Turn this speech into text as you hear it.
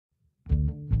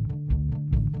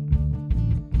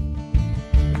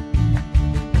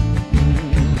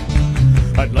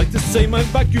I'd like to say my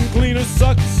vacuum cleaner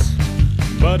sucks,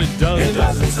 but it doesn't. It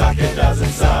doesn't suck, it doesn't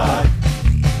suck.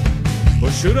 Or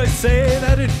should I say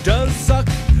that it does suck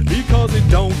because it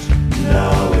don't?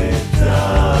 No, it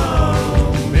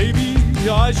don't. Maybe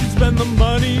I should spend the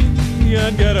money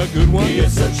and get a good one. He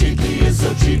is so cheap, he is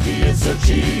so cheap, he is so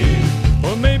cheap.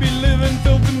 Or maybe live in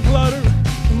filth and clutter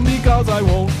because I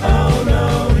won't. Oh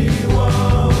no, he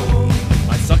won't.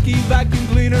 My sucky vacuum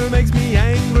cleaner makes me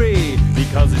angry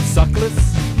because it's suckless.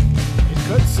 It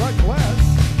could suck less.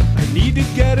 I need to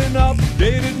get an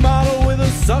updated model with a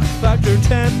suck factor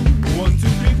 10. 1, 2,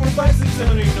 3, 4, 5, 6,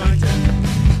 7, 8, 9, 10.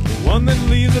 One that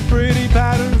leaves a pretty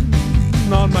pattern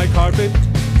on my carpet,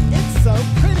 It's so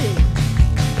pretty.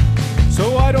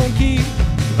 so I don't keep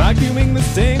vacuuming the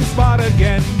same spot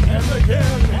again. And again,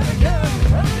 and again,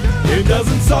 and again. It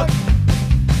doesn't suck,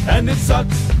 and it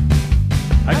sucks.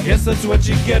 I guess that's what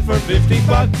you get for 50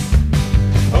 bucks.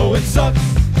 Oh, it sucks,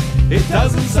 it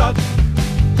doesn't suck.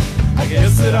 I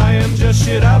guess that I am just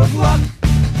shit out of luck.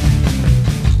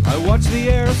 I watch the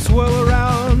air swirl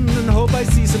around and hope I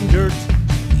see some dirt,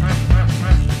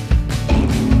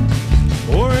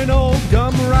 or an old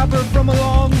gum wrapper from a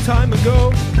long time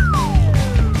ago.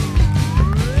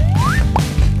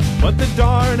 But the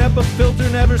darn HEPA filter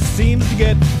never seems to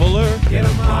get fuller. Get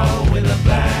 'em all with a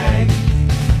bang.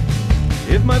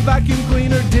 If my vacuum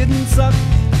cleaner didn't suck,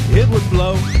 it would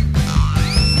blow.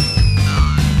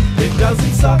 It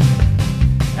doesn't suck,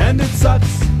 and it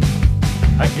sucks.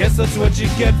 I guess that's what you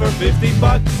get for 50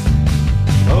 bucks.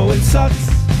 Oh, it sucks,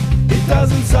 it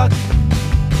doesn't suck.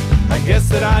 I guess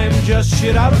that I am just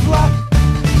shit out of luck.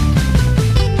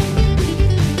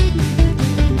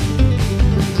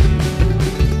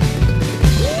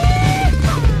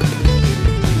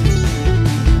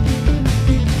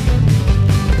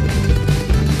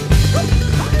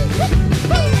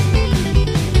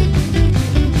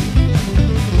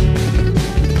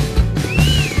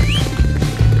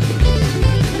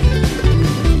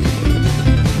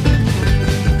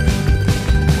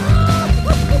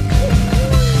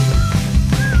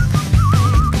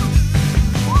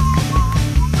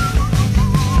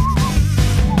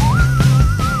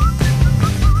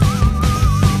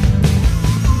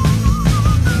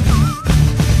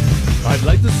 I'd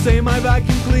like to say my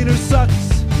vacuum cleaner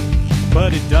sucks,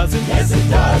 but it doesn't. Yes, it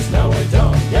does. No, it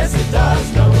don't. Yes, it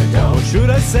does. No, it Or don't. should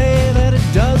I say that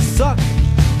it does suck,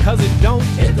 'cause it don't.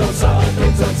 It don't suck,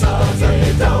 it don't suck,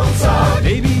 it don't suck.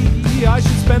 Maybe I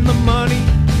should spend the money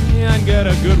and get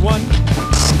a good one.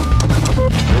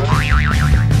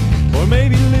 Or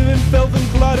maybe live in filth and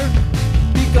clutter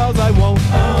because I won't.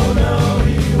 Oh no,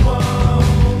 he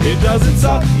won't. It doesn't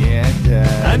suck, Yeah, it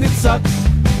does. and it sucks.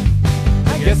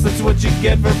 I guess that's what you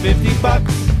get for 50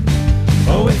 bucks.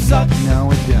 Oh, it sucks,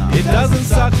 No, it don't. it doesn't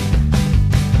suck.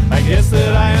 I guess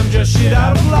that I am just shit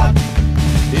out of luck.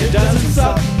 It doesn't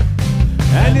suck,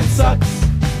 and it sucks.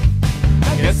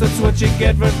 I guess that's what you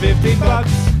get for 50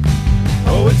 bucks.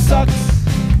 Oh, it sucks,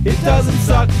 it doesn't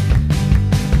suck.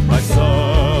 My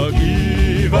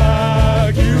sucky vacuum